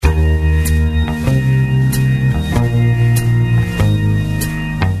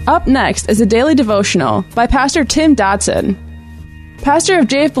Up next is a daily devotional by Pastor Tim Dodson, pastor of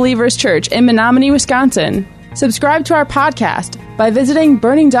JF Believers Church in Menominee, Wisconsin. Subscribe to our podcast by visiting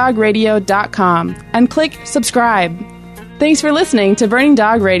burningdogradio.com and click subscribe. Thanks for listening to Burning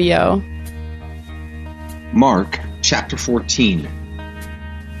Dog Radio. Mark chapter 14.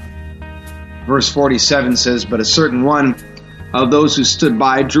 Verse 47 says, "But a certain one of those who stood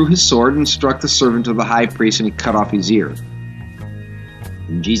by drew his sword and struck the servant of the high priest, and he cut off his ear.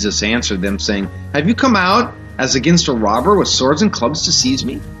 And Jesus answered them, saying, Have you come out as against a robber with swords and clubs to seize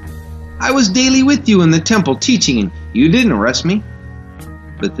me? I was daily with you in the temple teaching, and you didn't arrest me.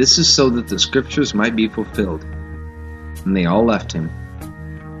 But this is so that the scriptures might be fulfilled." And they all left him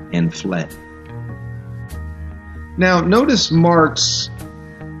and fled. Now, notice Mark's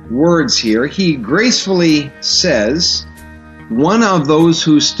words here. He gracefully says, one of those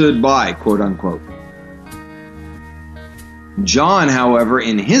who stood by, quote unquote. John, however,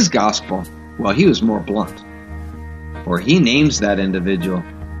 in his gospel, well, he was more blunt. For he names that individual,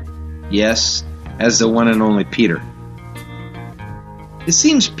 yes, as the one and only Peter. It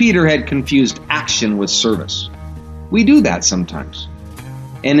seems Peter had confused action with service. We do that sometimes.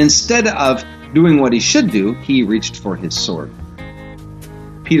 And instead of doing what he should do, he reached for his sword.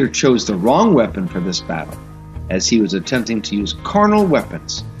 Peter chose the wrong weapon for this battle, as he was attempting to use carnal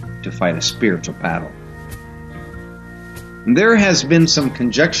weapons to fight a spiritual battle. And there has been some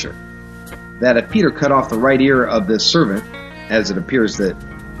conjecture that if Peter cut off the right ear of this servant, as it appears that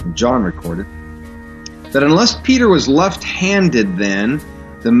John recorded, that unless Peter was left-handed then,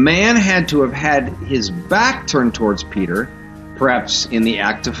 the man had to have had his back turned towards Peter, perhaps in the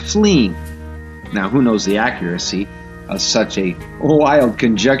act of fleeing. Now, who knows the accuracy of such a wild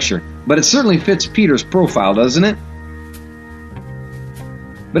conjecture? But it certainly fits Peter's profile, doesn't it?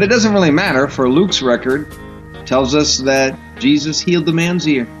 But it doesn't really matter, for Luke's record tells us that Jesus healed the man's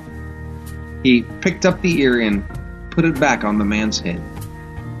ear. He picked up the ear and put it back on the man's head.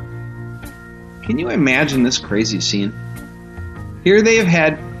 Can you imagine this crazy scene? Here they have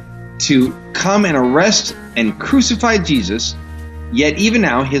had to come and arrest and crucify Jesus, yet even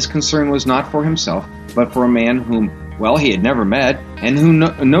now his concern was not for himself, but for a man whom, well, he had never met, and who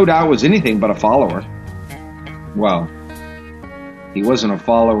no doubt was anything but a follower. Well, he wasn't a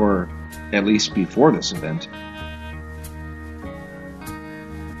follower, at least before this event.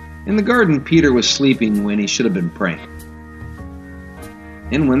 In the garden, Peter was sleeping when he should have been praying.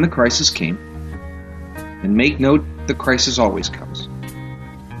 And when the crisis came, and make note, the crisis always comes,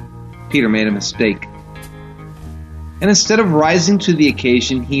 Peter made a mistake. And instead of rising to the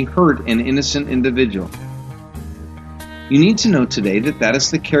occasion, he hurt an innocent individual. You need to know today that that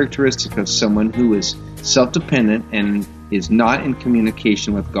is the characteristic of someone who is self-dependent and is not in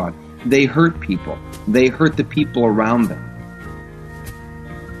communication with God. They hurt people. They hurt the people around them.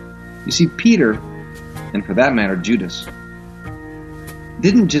 You see, Peter, and for that matter, Judas,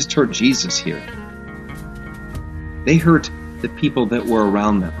 didn't just hurt Jesus here. They hurt the people that were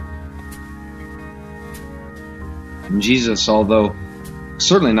around them. And Jesus, although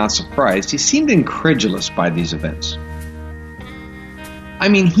certainly not surprised, he seemed incredulous by these events. I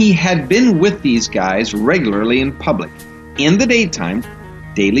mean, he had been with these guys regularly in public, in the daytime,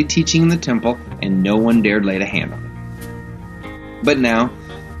 daily teaching in the temple, and no one dared lay a hand on him. But now,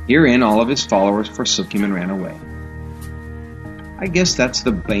 herein all of his followers forsook him and ran away. I guess that's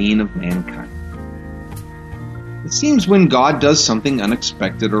the bane of mankind. It seems when God does something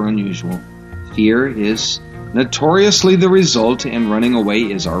unexpected or unusual, fear is notoriously the result, and running away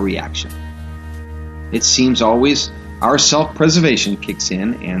is our reaction. It seems always our self-preservation kicks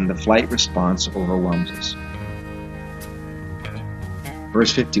in, and the flight response overwhelms us.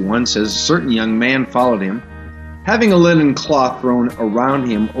 Verse 51 says, "A certain young man followed him, having a linen cloth thrown around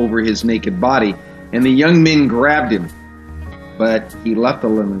him over his naked body, and the young men grabbed him. But he left the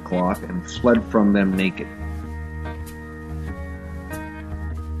linen cloth and fled from them naked."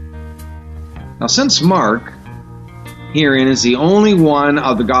 Now, since Mark herein is the only one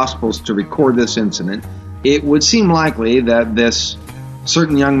of the Gospels to record this incident, it would seem likely that this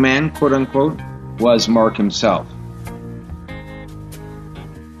certain young man, quote unquote, was Mark himself.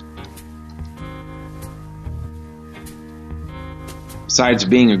 Besides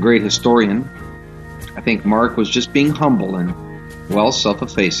being a great historian, I think Mark was just being humble and, well,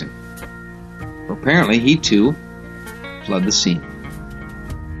 self-effacing. For apparently he too fled the scene.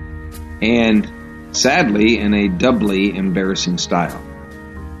 And sadly, in a doubly embarrassing style.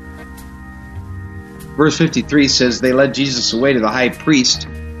 Verse 53 says, "They led Jesus away to the high priest.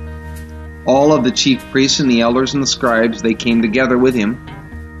 All of the chief priests and the elders and the scribes, they came together with him.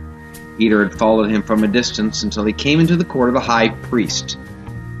 Peter had followed him from a distance until he came into the court of the high priest.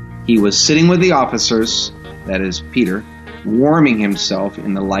 He was sitting with the officers, that is Peter, warming himself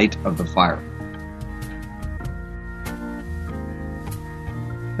in the light of the fire.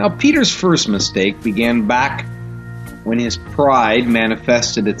 Now, Peter's first mistake began back when his pride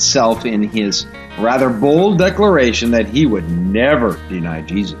manifested itself in his rather bold declaration that he would never deny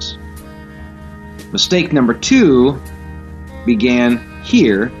Jesus. Mistake number 2 began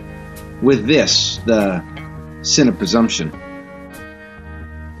here with this, the sin of presumption.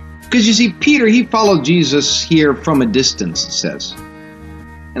 Because you see, Peter, he followed Jesus here from a distance, it says.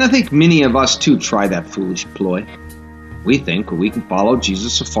 And I think many of us too try that foolish ploy. We think we can follow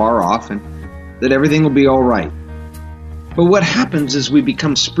Jesus afar off and that everything will be all right. But what happens is we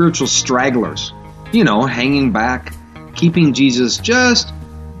become spiritual stragglers, hanging back, keeping Jesus just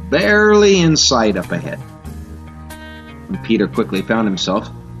barely in sight up ahead. And Peter quickly found himself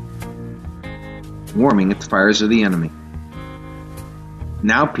warming at the fires of the enemy.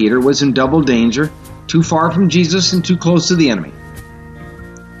 Now Peter was in double danger, too far from Jesus and too close to the enemy.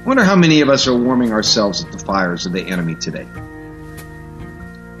 I wonder how many of us are warming ourselves at the fires of the enemy today.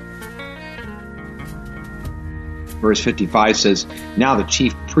 Verse 55 says, Now the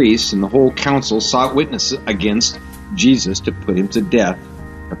chief priests and the whole council sought witnesses against Jesus to put him to death,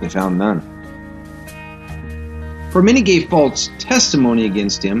 but they found none. For many gave false testimony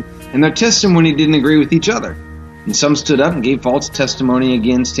against him, and their testimony didn't agree with each other. And some stood up and gave false testimony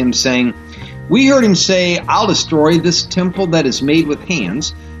against him, saying, We heard him say, I'll destroy this temple that is made with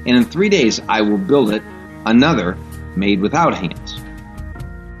hands, and in 3 days I will build it, another made without hands.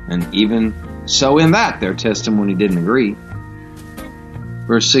 And even so in that their testimony didn't agree.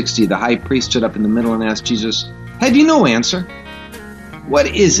 Verse 60, the high priest stood up in the middle and asked Jesus, Have you no answer? What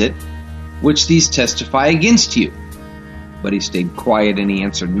is it which these testify against you? But he stayed quiet and he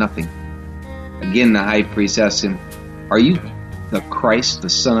answered nothing. Again the high priest asked him, Are you the Christ, the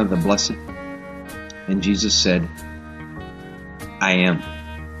Son of the Blessed? And Jesus said, I am.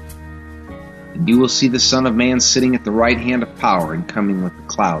 And you will see the Son of Man sitting at the right hand of power and coming with the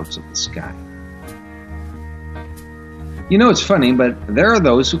clouds of the sky. It's funny, but there are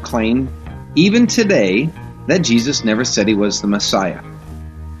those who claim, even today, that Jesus never said he was the Messiah.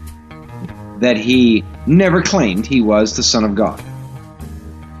 That he never claimed he was the Son of God.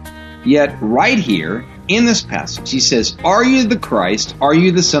 Yet, right here, in this passage, he says, Are you the Christ? Are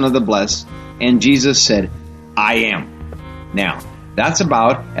you the Son of the Blessed? And Jesus said, I am. Now, that's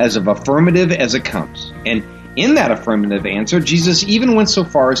about as affirmative as it comes. And in that affirmative answer, Jesus even went so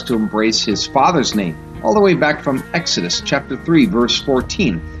far as to embrace his Father's name, all the way back from Exodus chapter 3, verse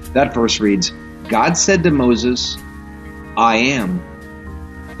 14. That verse reads, God said to Moses, I am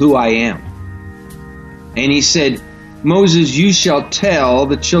who I am. And he said, Moses, you shall tell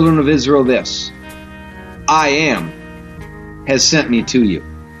the children of Israel this, I am has sent me to you.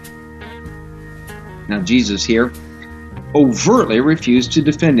 Now Jesus here overtly refused to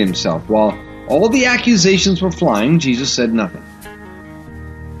defend himself. While all the accusations were flying, Jesus said nothing.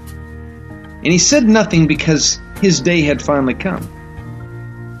 And he said nothing because his day had finally come.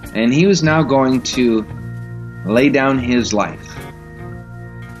 And he was now going to lay down his life.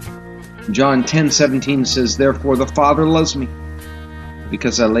 John 10:17 says, Therefore the Father loves me,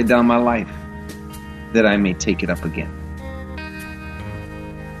 because I lay down my life, that I may take it up again.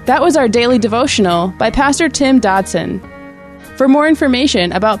 That was our daily devotional by Pastor Tim Dodson. For more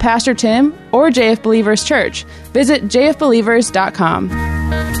information about Pastor Tim or JF Believers Church, visit jfbelievers.com.